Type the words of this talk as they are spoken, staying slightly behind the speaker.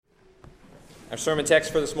Our sermon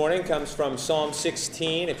text for this morning comes from Psalm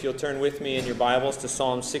 16. If you'll turn with me in your Bibles to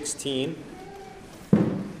Psalm 16.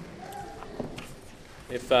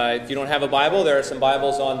 If you don't have a Bible, there are some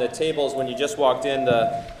Bibles on the tables when you just walked in,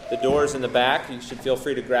 the doors in the back. You should feel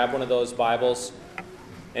free to grab one of those Bibles.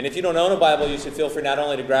 And if you don't own a Bible, you should feel free not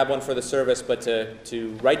only to grab one for the service, but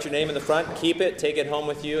to write your name in the front, keep it, take it home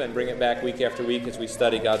with you, and bring it back week after week as we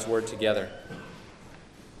study God's Word together.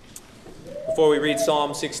 Before we read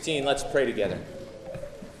Psalm 16, let's pray together.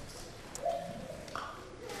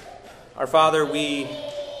 Our Father, we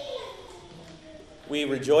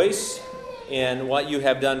rejoice in what you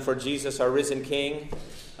have done for Jesus, our risen King.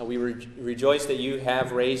 We rejoice that you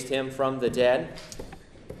have raised him from the dead.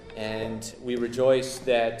 And we rejoice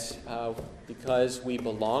that because we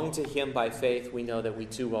belong to him by faith, we know that we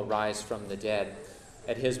too will rise from the dead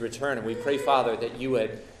at his return. And we pray, Father, that you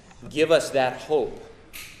would give us that hope,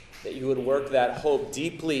 that you would work that hope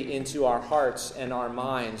deeply into our hearts and our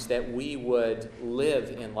minds, that we would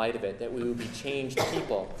live in light of it, that we would be changed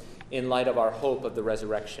people in light of our hope of the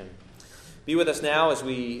resurrection. Be with us now as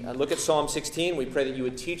we look at Psalm 16. We pray that you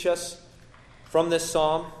would teach us from this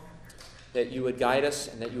psalm, that you would guide us,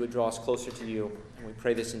 and that you would draw us closer to you. And we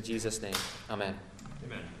pray this in Jesus' name. Amen.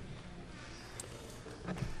 Amen.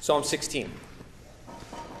 Psalm 16.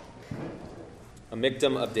 A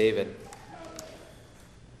Miktam of David.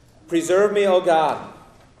 Preserve me, O God,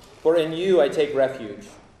 for in you I take refuge.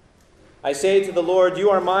 I say to the Lord, you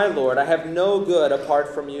are my Lord. I have no good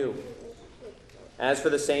apart from you. As for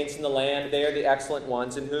the saints in the land, they are the excellent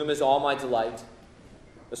ones, in whom is all my delight.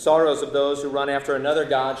 The sorrows of those who run after another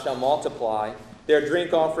god shall multiply. Their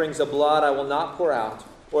drink offerings of blood I will not pour out,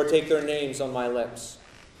 or take their names on my lips.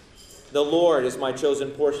 The Lord is my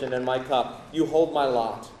chosen portion and my cup. You hold my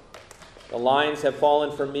lot. The lines have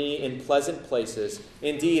fallen for me in pleasant places.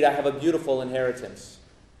 Indeed, I have a beautiful inheritance.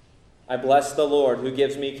 I bless the Lord who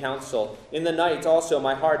gives me counsel. In the night also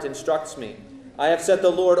my heart instructs me. I have set the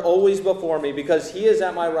Lord always before me. Because he is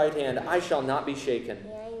at my right hand, I shall not be shaken.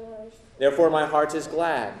 Therefore my heart is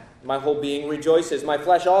glad. My whole being rejoices. My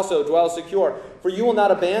flesh also dwells secure. For you will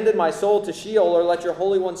not abandon my soul to Sheol, or let your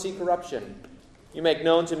Holy One see corruption. You make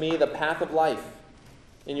known to me the path of life.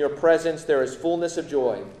 In your presence there is fullness of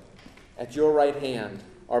joy. At your right hand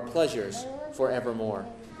are pleasures forevermore.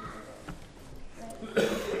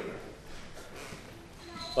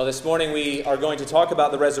 Well, this morning we are going to talk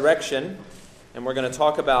about the resurrection, and we're going to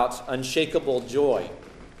talk about unshakable joy.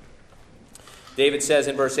 David says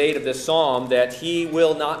in verse 8 of this psalm that he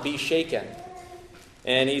will not be shaken.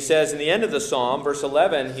 And he says in the end of the psalm, verse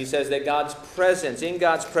 11, he says that in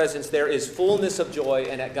God's presence there is fullness of joy,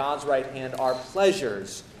 and at God's right hand are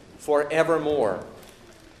pleasures forevermore.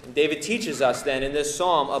 And David teaches us then in this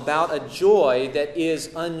psalm about a joy that is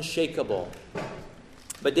unshakable.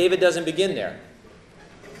 But David doesn't begin there.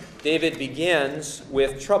 David begins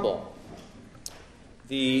with trouble.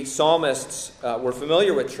 The psalmists were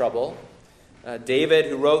familiar with trouble. David,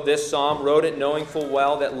 who wrote this psalm, wrote it knowing full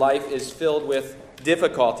well that life is filled with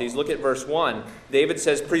difficulties. Look at verse 1. David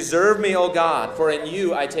says, "Preserve me, O God, for in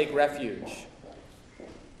you I take refuge."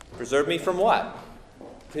 Preserve me from what?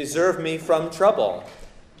 Preserve me from trouble.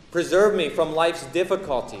 Preserve me from life's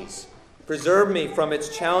difficulties. Preserve me from its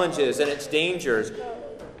challenges and its dangers.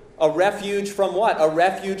 A refuge from what? A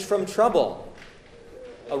refuge from trouble.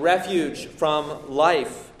 A refuge from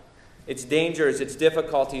life, its dangers, its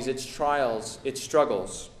difficulties, its trials, its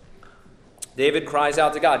struggles. David cries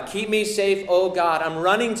out to God, "Keep me safe, O God. I'm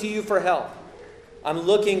running to you for help. I'm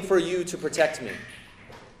looking for you to protect me."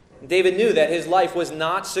 David knew that his life was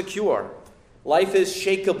not secure. Life is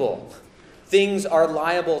shakeable. Things are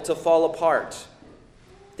liable to fall apart.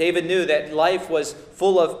 David knew that life was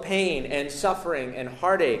full of pain and suffering and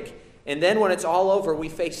heartache. And then when it's all over, we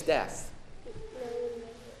face death.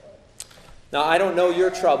 Now, I don't know your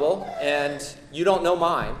trouble, and you don't know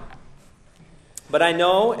mine. But I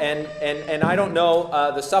know, and I don't know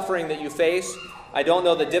the suffering that you face. I don't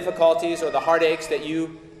know the difficulties or the heartaches that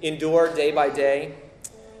you endure day by day.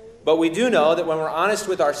 But we do know that when we're honest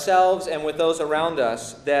with ourselves and with those around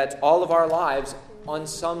us, that all of our lives, on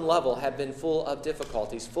some level, have been full of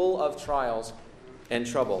difficulties, full of trials and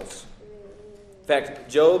troubles. In fact,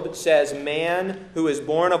 Job says, "Man who is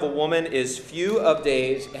born of a woman is few of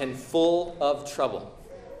days and full of trouble."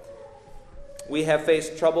 We have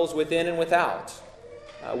faced troubles within and without.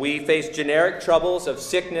 We face generic troubles of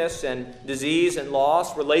sickness and disease and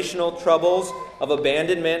loss, relational troubles of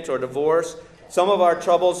abandonment or divorce. Some of our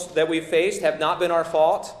troubles that we've faced have not been our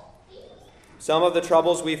fault. Some of the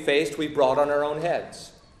troubles we've faced, we brought on our own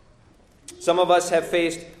heads. Some of us have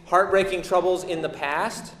faced heartbreaking troubles in the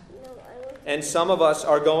past, and some of us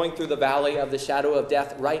are going through the valley of the shadow of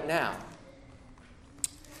death right now.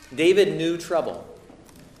 David knew trouble.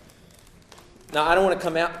 Now, I don't want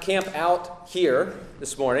to camp out here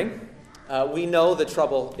this morning. We know the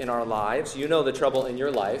trouble in our lives. You know the trouble in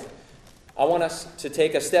your life. I want us to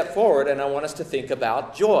take a step forward, and I want us to think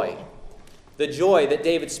about joy. The joy that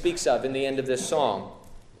David speaks of in the end of this song.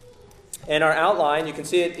 And our outline, you can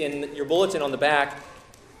see it in your bulletin on the back.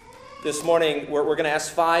 This morning, we're going to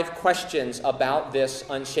ask 5 questions about this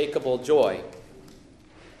unshakable joy.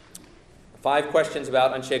 5 questions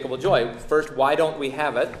about unshakable joy. First, why don't we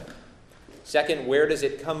have it? Second, where does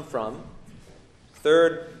it come from?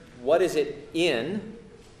 Third, what is it in?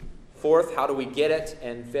 Fourth, how do we get it?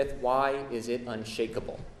 And fifth, why is it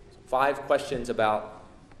unshakable? 5 questions about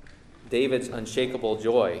David's unshakable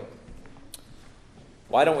joy.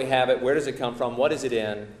 Why don't we have it? Where does it come from? What is it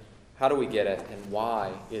in? How do we get it? And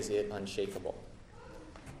why is it unshakable?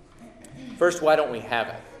 First, why don't we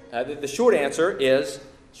have it? The short answer is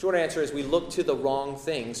we look to the wrong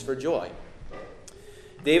things for joy.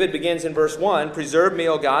 David begins in verse 1, "Preserve me,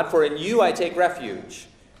 O God, for in you I take refuge."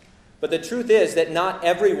 But the truth is that not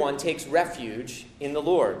everyone takes refuge in the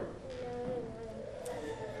Lord.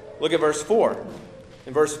 Look at verse 4.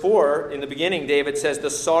 In verse 4, in the beginning, David says, "The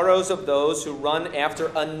sorrows of those who run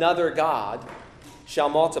after another God shall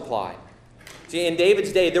multiply." See, in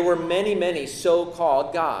David's day, there were many, many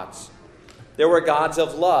so-called gods. There were gods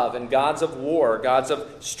of love and gods of war, gods of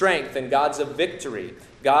strength and gods of victory,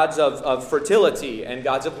 gods of fertility and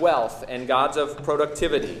gods of wealth and gods of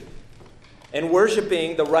productivity. And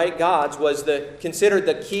worshiping the right gods was considered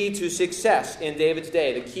the key to success in David's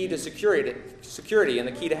day, the key to security and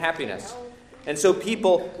the key to happiness. And so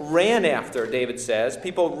people ran after, David says,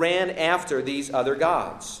 people ran after these other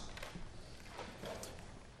gods.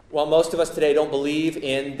 Well, most of us today don't believe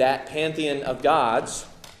in that pantheon of gods,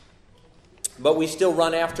 but we still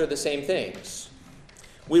run after the same things.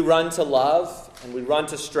 We run to love, and we run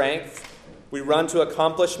to strength. We run to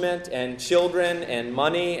accomplishment and children and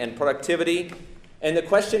money and productivity. And the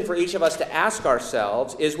question for each of us to ask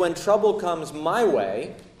ourselves is, when trouble comes my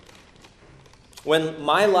way, when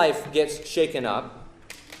my life gets shaken up,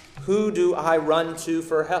 who do I run to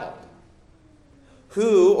for help?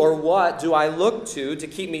 Who or what do I look to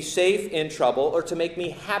keep me safe in trouble or to make me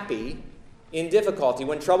happy in difficulty?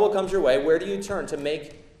 When trouble comes your way, where do you turn to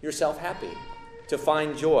make yourself happy, to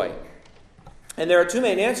find joy? And there are 2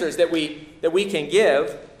 main answers that we can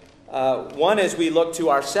give. One is we look to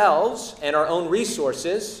ourselves and our own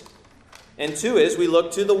resources. And 2 is we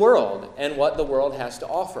look to the world and what the world has to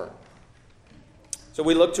offer. So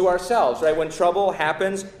we look to ourselves, right? When trouble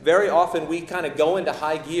happens, very often we kind of go into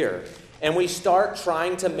high gear and we start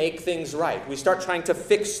trying to make things right. We start trying to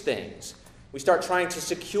fix things. We start trying to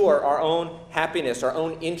secure our own happiness, our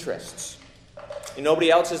own interests. And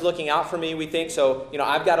nobody else is looking out for me, we think, so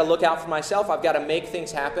I've got to look out for myself. I've got to make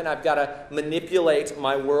things happen. I've got to manipulate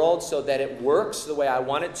my world so that it works the way I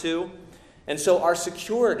want it to. And so our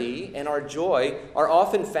security and our joy are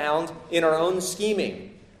often found in our own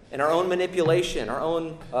scheming, in our own manipulation, our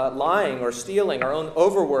own lying or stealing, our own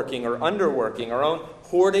overworking or underworking, our own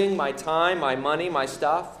hoarding my time, my money, my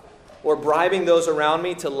stuff, or bribing those around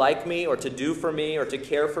me to like me or to do for me or to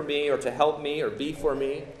care for me or to help me or be for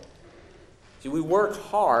me. See, we work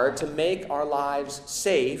hard to make our lives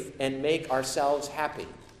safe and make ourselves happy.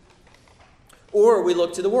 Or we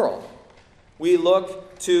look to the world. We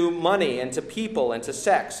look to money and to people and to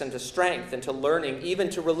sex and to strength and to learning, even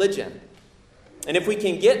to religion. And if we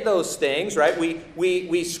can get those things, right,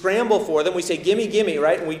 we scramble for them. We say, gimme, gimme,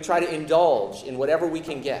 right? And we try to indulge in whatever we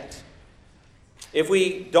can get. If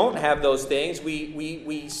we don't have those things,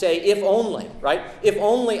 we say, if only, right? If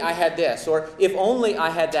only I had this, or if only I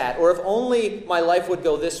had that, or if only my life would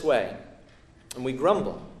go this way. And we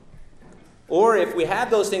grumble. Or if we have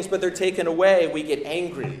those things but they're taken away, we get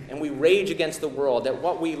angry and we rage against the world that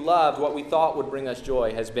what we loved, what we thought would bring us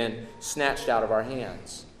joy has been snatched out of our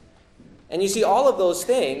hands. And you see, all of those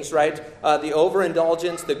things, right, the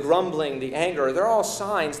overindulgence, the grumbling, the anger, they're all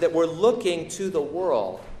signs that we're looking to the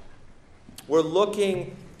world. We're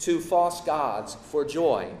looking to false gods for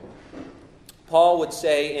joy. Paul would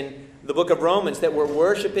say in the book of Romans that we're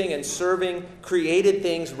worshiping and serving created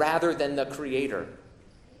things rather than the Creator.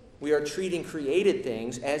 We are treating created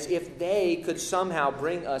things as if they could somehow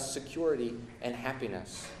bring us security and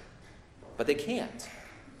happiness. But they can't.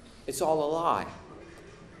 It's all a lie.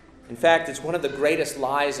 In fact, it's one of the greatest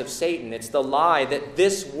lies of Satan. It's the lie that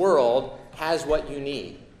this world has what you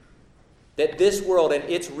need. That this world and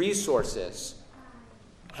its resources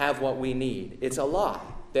have what we need. It's a lie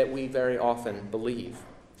that we very often believe.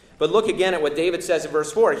 But look again at what David says in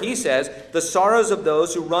verse 4. He says, the sorrows of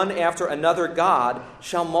those who run after another god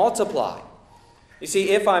shall multiply. You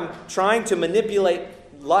see, if I'm trying to manipulate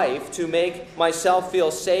life to make myself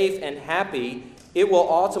feel safe and happy, it will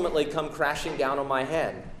ultimately come crashing down on my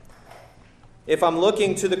head. If I'm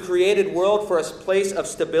looking to the created world for a place of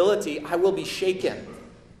stability, I will be shaken.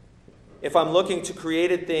 If I'm looking to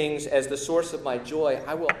created things as the source of my joy,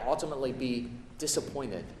 I will ultimately be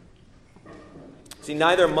disappointed. See,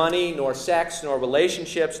 neither money, nor sex, nor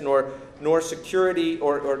relationships, nor security,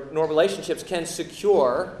 nor relationships can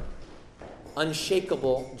secure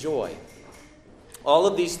unshakable joy. All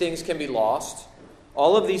of these things can be lost.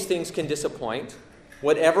 All of these things can disappoint.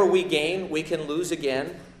 Whatever we gain, we can lose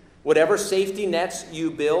again. Whatever safety nets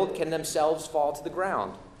you build can themselves fall to the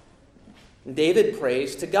ground. David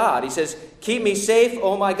prays to God. He says, keep me safe,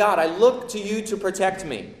 oh my God. I look to you to protect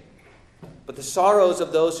me. But the sorrows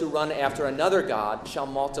of those who run after another god shall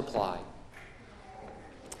multiply.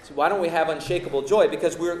 So why don't we have unshakable joy?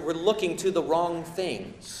 Because we're looking to the wrong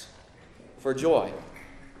things for joy.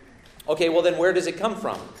 Okay, well then where does it come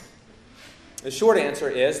from? The short answer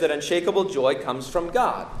is that unshakable joy comes from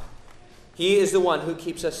God. He is the one who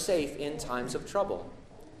keeps us safe in times of trouble.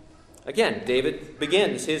 Again, David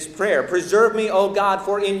begins his prayer. Preserve me, O God,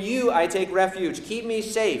 for in you I take refuge. Keep me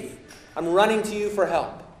safe. I'm running to you for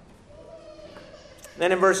help.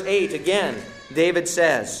 Then in verse 8, again, David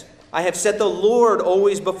says, I have set the Lord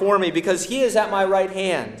always before me, because he is at my right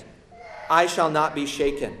hand. I shall not be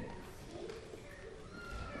shaken.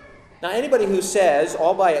 Now, anybody who says,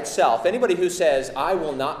 all by itself, anybody who says, I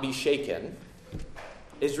will not be shaken,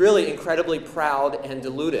 is really incredibly proud and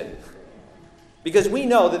deluded. Because we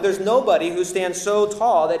know that there's nobody who stands so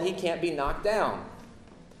tall that he can't be knocked down.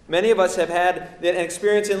 Many of us have had an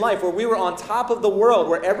experience in life where we were on top of the world,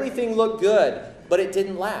 where everything looked good, but it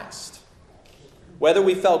didn't last. Whether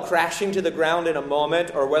we fell crashing to the ground in a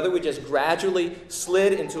moment or whether we just gradually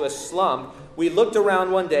slid into a slump, we looked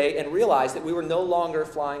around one day and realized that we were no longer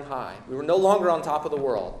flying high. We were no longer on top of the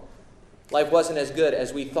world. Life wasn't as good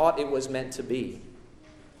as we thought it was meant to be.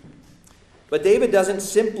 But David doesn't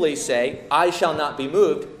simply say, I shall not be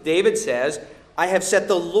moved. David says, I have set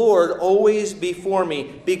the Lord always before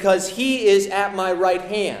me, because he is at my right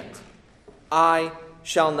hand. I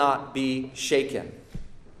shall not be shaken.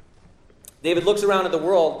 David looks around at the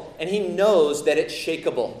world and he knows that it's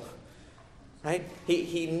shakeable. Right?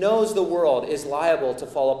 He knows the world is liable to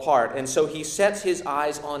fall apart. And so he sets his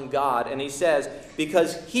eyes on God and he says,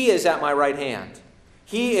 because he is at my right hand.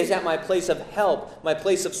 He is at my place of help, my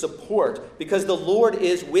place of support. Because the Lord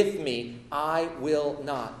is with me, I will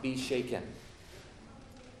not be shaken.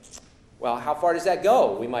 Well, how far does that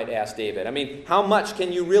go? We might ask David. I mean, how much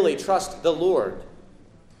can you really trust the Lord?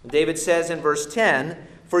 David says in verse 10,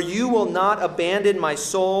 for you will not abandon my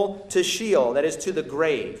soul to Sheol, that is to the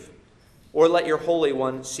grave, or let your Holy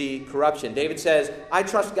One see corruption. David says, I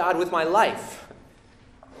trust God with my life.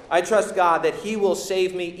 I trust God that he will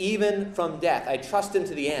save me even from death. I trust him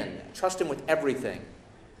to the end. I trust him with everything.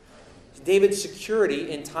 David's security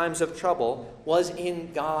in times of trouble was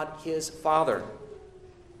in God, his Father.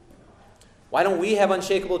 Why don't we have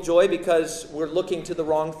unshakable joy? Because we're looking to the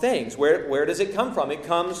wrong things. Where does it come from? It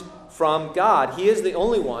comes from God. He is the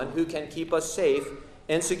only one who can keep us safe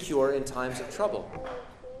and secure in times of trouble.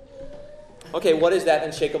 Okay, what is that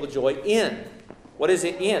unshakable joy in? What is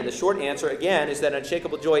it in? The short answer, again, is that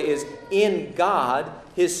unshakable joy is in God,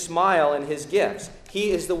 his smile and his gifts.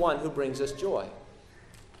 He is the one who brings us joy.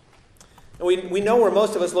 We know where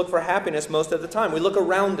most of us look for happiness most of the time. We look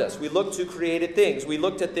around us. We look to created things. We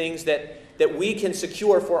look to things that we can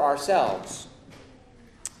secure for ourselves.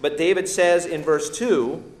 But David says in verse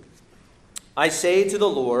 2, I say to the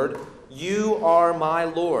Lord, you are my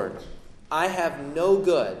Lord. I have no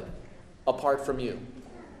good apart from you.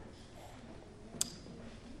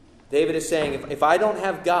 David is saying, if I don't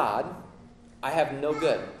have God, I have no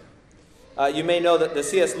good. You may know that the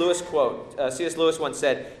C.S. Lewis quote. C.S. Lewis once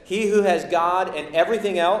said, he who has God and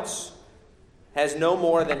everything else has no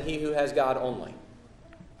more than he who has God only.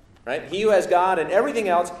 Right? He who has God and everything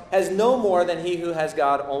else has no more than he who has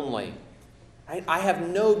God only. Right? I have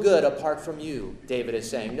no good apart from you, David is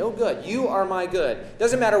saying. No good. You are my good.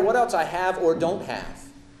 Doesn't matter what else I have or don't have.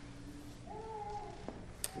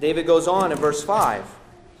 David goes on in verse 5.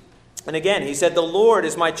 And again, he said, the Lord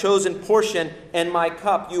is my chosen portion and my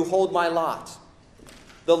cup. You hold my lot.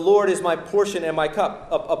 The Lord is my portion and my cup.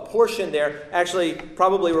 A portion there actually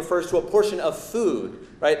probably refers to a portion of food,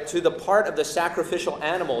 right? To the part of the sacrificial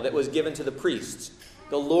animal that was given to the priests.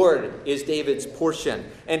 The Lord is David's portion.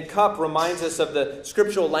 And cup reminds us of the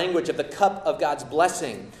scriptural language of the cup of God's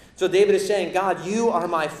blessing. So David is saying, God, you are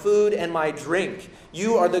my food and my drink.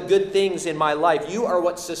 You are the good things in my life. You are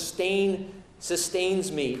what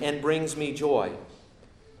sustains me and brings me joy.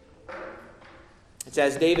 It's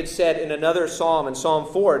as David said in another psalm, in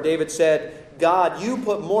Psalm 4, David said, God, you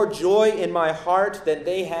put more joy in my heart than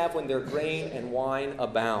they have when their grain and wine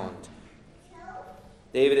abound.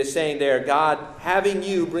 David is saying there, God, having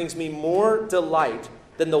you brings me more delight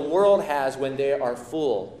than the world has when they are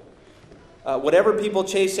full. Whatever people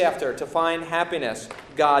chase after to find happiness,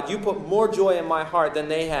 God, you put more joy in my heart than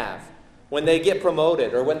they have. When they get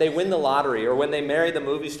promoted, or when they win the lottery, or when they marry the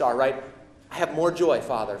movie star, right? I have more joy,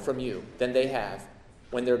 Father, from you than they have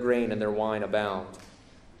when their grain and their wine abound.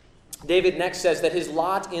 David next says that his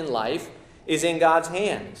lot in life is in God's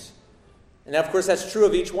hands. And of course, that's true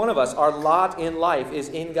of each one of us. Our lot in life is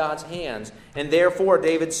in God's hands. And therefore,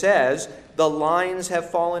 David says, the lines have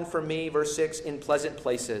fallen for me, verse 6, in pleasant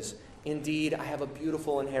places. Indeed, I have a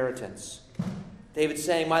beautiful inheritance. David's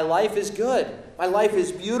saying, my life is good. My life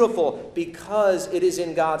is beautiful because it is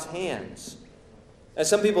in God's hands. Now,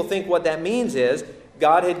 some people think what that means is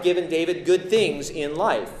God had given David good things in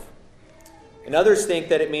life. And others think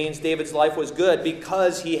that it means David's life was good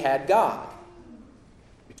because he had God.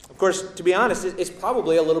 Of course, to be honest, it's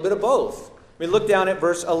probably a little bit of both. I mean, look down at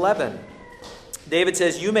verse 11. David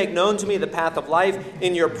says, you make known to me the path of life.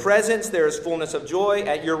 In your presence there is fullness of joy.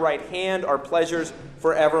 At your right hand are pleasures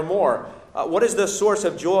forevermore. What is the source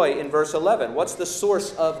of joy in verse 11? What's the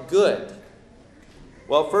source of good?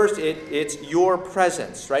 Well, first, it's your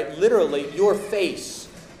presence, right? Literally, your face,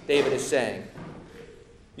 David is saying.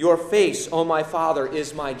 Your face, O my Father,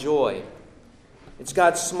 is my joy. It's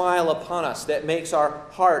God's smile upon us that makes our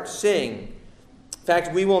heart sing. In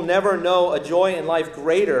fact, we will never know a joy in life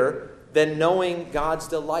greater than knowing God's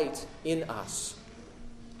delight in us.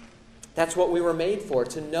 That's what we were made for,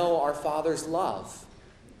 to know our Father's love.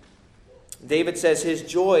 David says his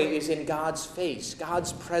joy is in God's face,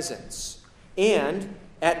 God's presence, and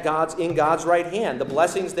in God's right hand. The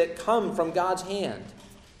blessings that come from God's hand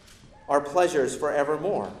are pleasures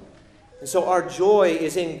forevermore. And so our joy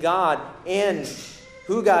is in God and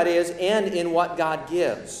who God is and in what God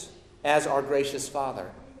gives as our gracious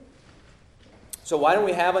Father. So why don't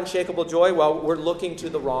we have unshakable joy? Well, we're looking to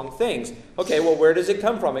the wrong things. Okay, well, where does it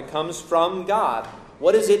come from? It comes from God.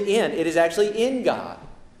 What is it in? It is actually in God,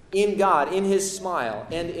 in His smile,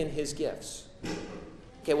 and in His gifts.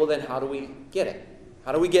 Okay, well then how do we get it?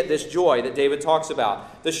 How do we get this joy that David talks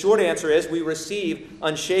about? The short answer is we receive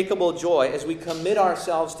unshakable joy as we commit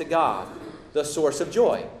ourselves to God, the source of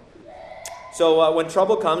joy. So when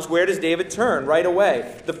trouble comes, where does David turn right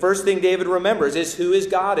away? The first thing David remembers is who his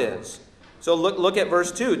God is. So look at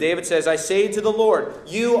verse 2. David says, I say to the Lord,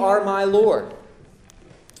 you are my Lord.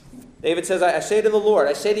 David says, I say to the Lord,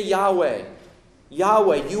 I say to Yahweh,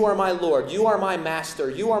 Yahweh, you are my Lord. You are my master.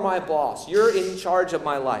 You are my boss. You're in charge of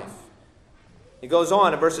my life. He goes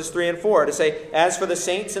on in verses 3 and 4 to say, as for the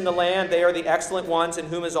saints in the land, they are the excellent ones in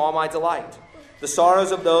whom is all my delight. The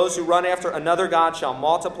sorrows of those who run after another God shall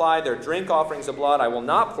multiply. Their drink offerings of blood I will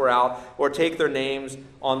not pour out or take their names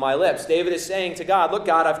on my lips. David is saying to God, look,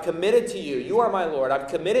 God, I've committed to you. You are my Lord. I've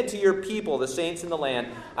committed to your people, the saints in the land.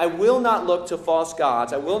 I will not look to false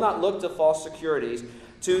gods. I will not look to false securities,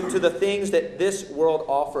 to the things that this world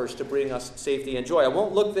offers to bring us safety and joy. I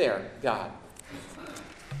won't look there, God.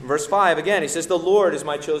 In verse 5, again, he says, the Lord is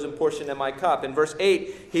my chosen portion and my cup. In verse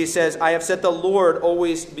 8, he says, I have set the Lord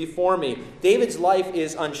always before me. David's life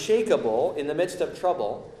is unshakable in the midst of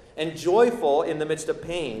trouble and joyful in the midst of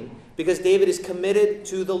pain because David is committed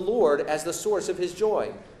to the Lord as the source of his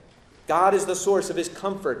joy. God is the source of his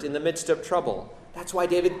comfort in the midst of trouble. That's why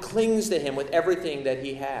David clings to him with everything that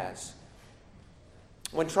he has.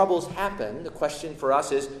 When troubles happen, the question for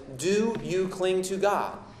us is, do you cling to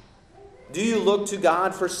God? Do you look to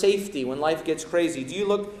God for safety when life gets crazy? Do you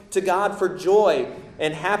look to God for joy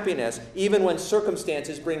and happiness even when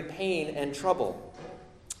circumstances bring pain and trouble?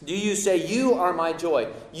 Do you say, you are my joy,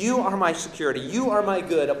 you are my security, you are my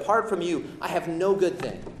good. Apart from you, I have no good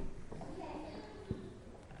thing.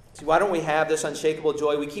 See, why don't we have this unshakable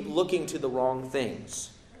joy? We keep looking to the wrong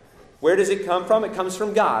things. Where does it come from? It comes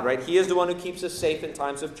from God, right? He is the one who keeps us safe in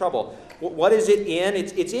times of trouble. What is it in?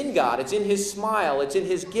 It's in God. It's in His smile. It's in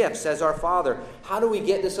His gifts as our Father. How do we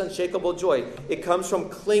get this unshakable joy? It comes from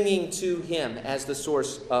clinging to Him as the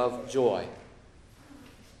source of joy.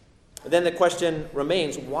 Then the question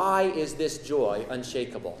remains, why is this joy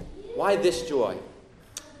unshakable? Why this joy?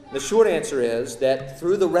 The short answer is that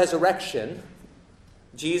through the resurrection,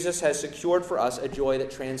 Jesus has secured for us a joy that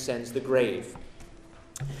transcends the grave.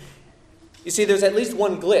 You see, there's at least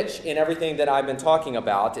one glitch in everything that I've been talking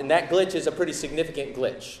about, and that glitch is a pretty significant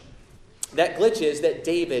glitch. That glitch is that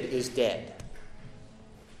David is dead.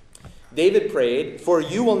 David prayed, "For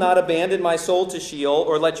you will not abandon my soul to Sheol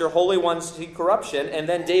or let your Holy One see corruption." And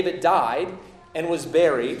then David died and was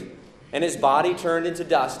buried, and his body turned into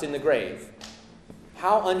dust in the grave.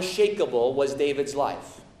 How unshakable was David's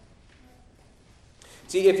life?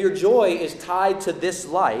 See, if your joy is tied to this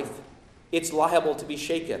life, it's liable to be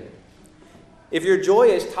shaken. If your joy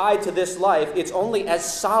is tied to this life, it's only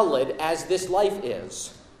as solid as this life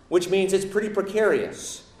is, which means it's pretty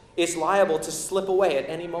precarious. It's liable to slip away at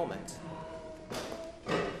any moment.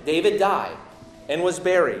 David died and was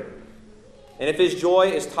buried. And if his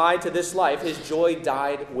joy is tied to this life, his joy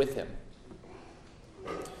died with him.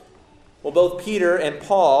 Well, both Peter and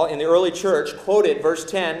Paul in the early church quoted verse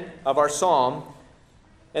 10 of our psalm,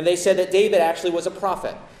 and they said that David actually was a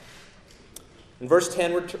prophet. And verse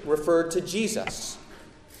 10 referred to Jesus.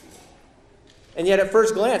 And yet at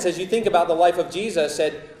first glance, as you think about the life of Jesus,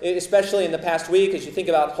 especially in the past week, as you think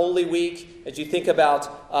about Holy Week, as you think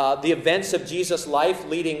about the events of Jesus' life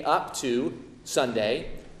leading up to Sunday,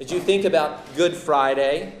 as you think about Good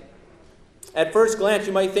Friday, at first glance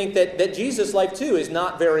you might think that Jesus' life too is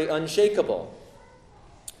not very unshakable.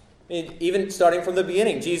 I mean, even starting from the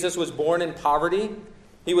beginning, Jesus was born in poverty.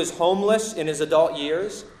 He was homeless in his adult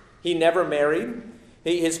years. He never married.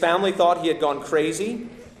 His family thought he had gone crazy.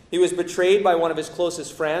 He was betrayed by one of his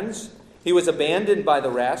closest friends. He was abandoned by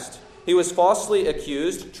the rest. He was falsely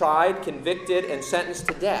accused, tried, convicted, and sentenced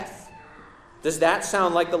to death. Does that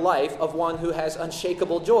sound like the life of one who has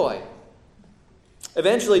unshakable joy?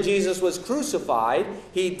 Eventually, Jesus was crucified.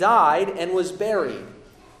 He died and was buried.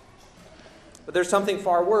 But there's something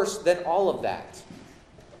far worse than all of that.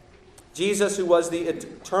 Jesus, who was the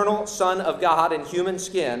eternal Son of God in human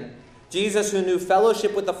skin, Jesus who knew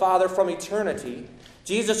fellowship with the Father from eternity,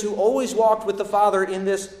 Jesus who always walked with the Father in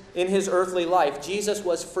his earthly life, Jesus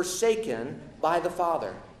was forsaken by the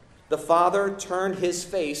Father. The Father turned his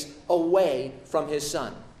face away from his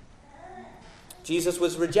Son. Jesus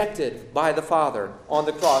was rejected by the Father on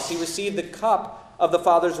the cross. He received the cup of the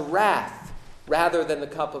Father's wrath rather than the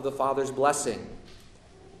cup of the Father's blessing.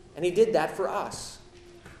 And he did that for us.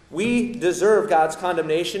 We deserve God's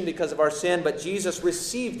condemnation because of our sin, but Jesus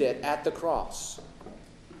received it at the cross.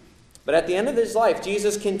 But at the end of his life,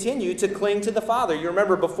 Jesus continued to cling to the Father. You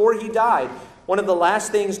remember, before he died, one of the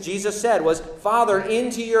last things Jesus said was, "Father,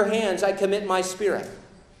 into your hands I commit my spirit."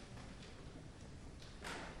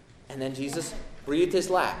 And then Jesus breathed his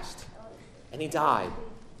last, and he died,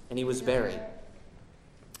 and he was buried.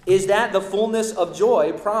 Is that the fullness of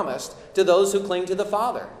joy promised to those who cling to the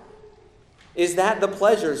Father? Is that the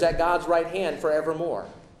pleasures at God's right hand forevermore?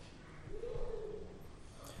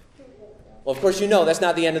 Well, of course, you know that's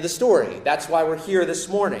not the end of the story. That's why we're here this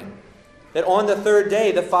morning. That on the third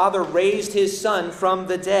day, the Father raised his Son from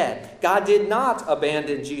the dead. God did not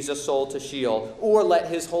abandon Jesus' soul to Sheol or let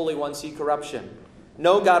his Holy One see corruption.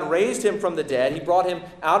 No, God raised him from the dead. He brought him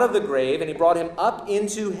out of the grave, and he brought him up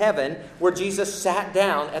into heaven, where Jesus sat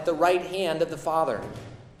down at the right hand of the Father.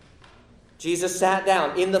 Jesus sat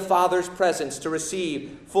down in the Father's presence to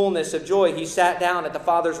receive fullness of joy. He sat down at the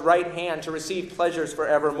Father's right hand to receive pleasures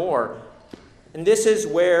forevermore. And this is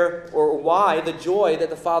where, or why, the joy that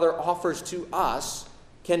the Father offers to us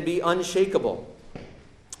can be unshakable.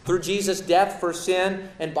 Through Jesus' death for sin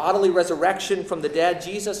and bodily resurrection from the dead,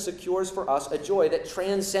 Jesus secures for us a joy that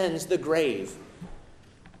transcends the grave.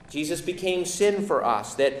 Jesus became sin for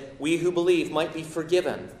us, that we who believe might be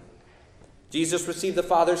forgiven. Jesus received the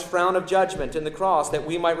Father's frown of judgment in the cross, that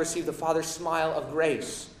we might receive the Father's smile of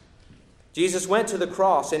grace. Jesus went to the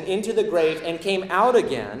cross and into the grave and came out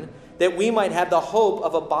again, that we might have the hope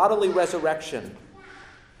of a bodily resurrection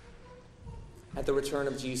at the return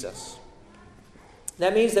of Jesus.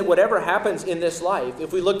 That means that whatever happens in this life,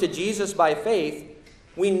 if we look to Jesus by faith,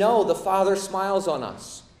 we know the Father smiles on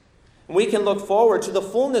us. And we can look forward to the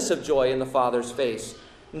fullness of joy in the Father's face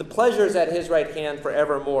and the pleasures at his right hand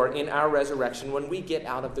forevermore in our resurrection when we get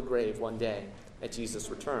out of the grave one day at Jesus'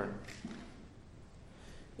 return.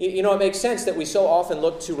 You know, it makes sense that we so often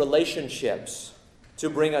look to relationships to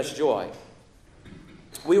bring us joy.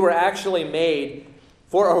 We were actually made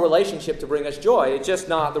for a relationship to bring us joy. It's just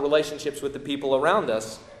not the relationships with the people around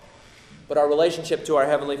us, but our relationship to our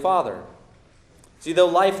Heavenly Father. See, though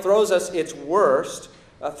life throws us its worst,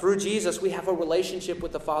 through Jesus we have a relationship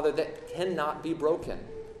with the Father that cannot be broken.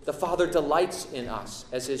 The Father delights in us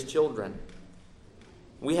as his children.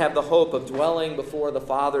 We have the hope of dwelling before the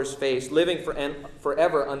Father's face, living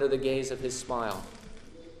forever under the gaze of his smile.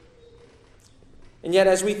 And yet,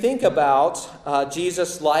 as we think about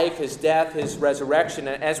Jesus' life, his death, his resurrection,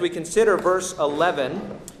 and as we consider verse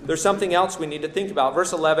 11, there's something else we need to think about.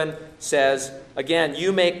 Verse 11 says, again,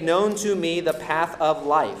 "You make known to me the path of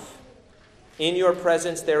life. In your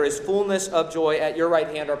presence there is fullness of joy. At your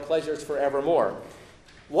right hand are pleasures forevermore."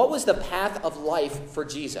 What was the path of life for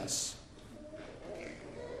Jesus?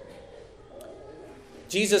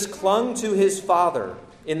 Jesus clung to his Father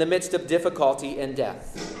in the midst of difficulty and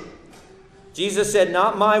death. Jesus said,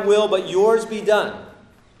 "Not my will, but yours be done."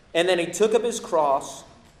 And then he took up his cross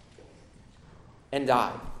and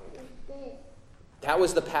died. That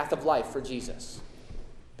was the path of life for Jesus.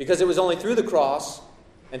 Because it was only through the cross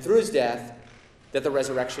and through his death that the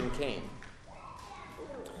resurrection came.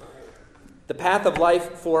 The path of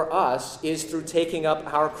life for us is through taking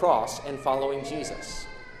up our cross and following Jesus.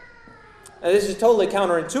 Now, this is totally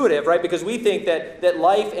counterintuitive, right? Because we think that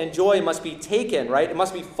life and joy must be taken, right? It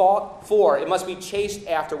must be fought for. It must be chased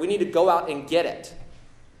after. We need to go out and get it.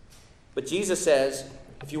 But Jesus says,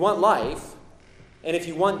 if you want life and if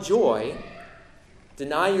you want joy,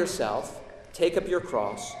 deny yourself, take up your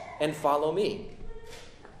cross, and follow me.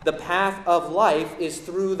 The path of life is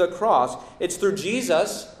through the cross. It's through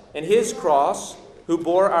Jesus and his cross, who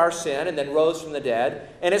bore our sin and then rose from the dead.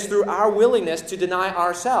 And it's through our willingness to deny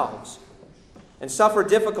ourselves and suffer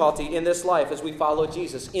difficulty in this life as we follow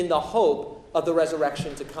Jesus in the hope of the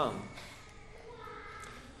resurrection to come.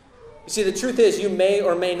 You see, the truth is you may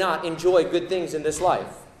or may not enjoy good things in this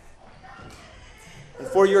life. And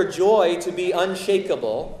for your joy to be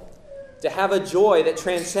unshakable, to have a joy that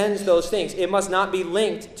transcends those things, it must not be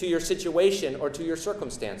linked to your situation or to your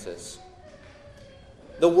circumstances.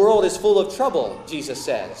 The world is full of trouble, Jesus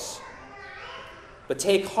says. But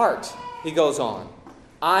take heart, he goes on.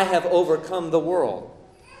 I have overcome the world.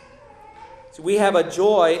 So we have a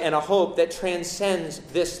joy and a hope that transcends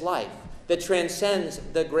this life, that transcends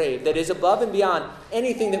the grave, that is above and beyond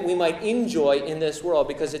anything that we might enjoy in this world,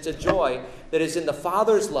 because it's a joy that is in the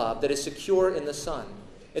Father's love, that is secure in the Son.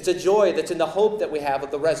 It's a joy that's in the hope that we have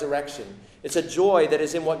of the resurrection. It's a joy that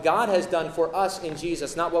is in what God has done for us in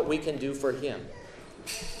Jesus, not what we can do for him.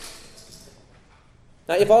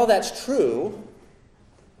 Now, if all that's true,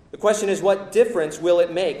 the question is, what difference will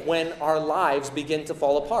it make when our lives begin to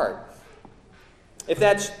fall apart? If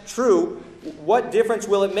that's true, what difference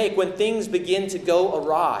will it make when things begin to go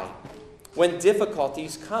awry, when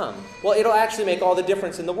difficulties come? Well, it'll actually make all the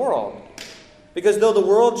difference in the world. Because though the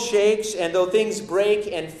world shakes and though things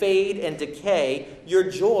break and fade and decay, your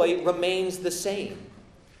joy remains the same.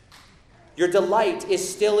 Your delight is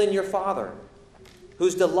still in your Father,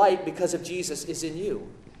 whose delight because of Jesus is in you.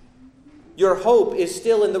 Your hope is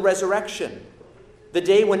still in the resurrection, the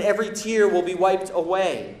day when every tear will be wiped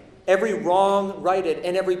away, every wrong righted,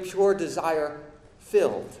 and every pure desire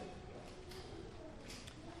filled.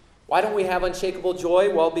 Why don't we have unshakable joy?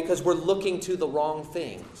 Well, because we're looking to the wrong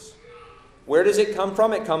things. Where does it come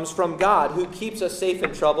from? It comes from God, who keeps us safe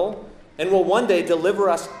in trouble and will one day deliver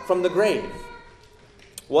us from the grave.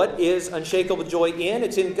 What is unshakable joy in?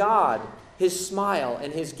 It's in God, his smile,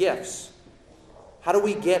 and his gifts. How do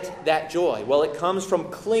we get that joy? Well, it comes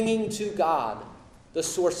from clinging to God, the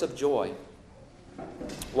source of joy.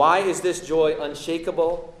 Why is this joy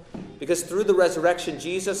unshakable? Because through the resurrection,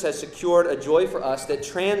 Jesus has secured a joy for us that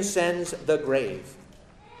transcends the grave.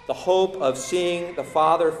 The hope of seeing the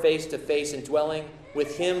Father face to face and dwelling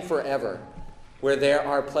with him forever, where there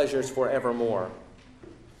are pleasures forevermore.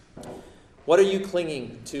 What are you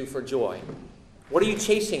clinging to for joy? What are you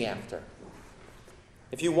chasing after?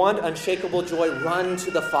 If you want unshakable joy, run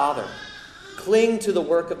to the Father. Cling to the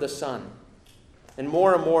work of the Son. And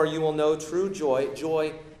more you will know true joy,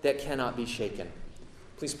 joy that cannot be shaken.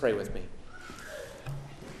 Please pray with me.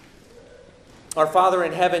 Our Father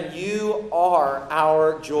in heaven, you are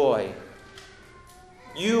our joy.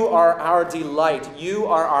 You are our delight. You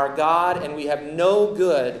are our God, and we have no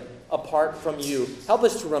good apart from you. Help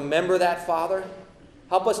us to remember that, Father.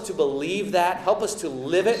 Help us to believe that. Help us to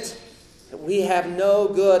live it. That we have no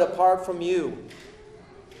good apart from you.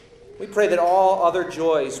 We pray that all other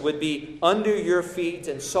joys would be under your feet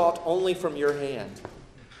and sought only from your hand.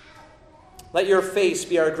 Let your face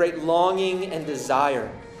be our great longing and desire.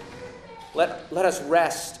 Let us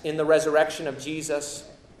rest in the resurrection of Jesus,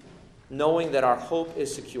 knowing that our hope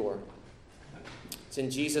is secure. It's in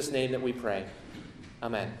Jesus' name that we pray.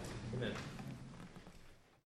 Amen. Amen.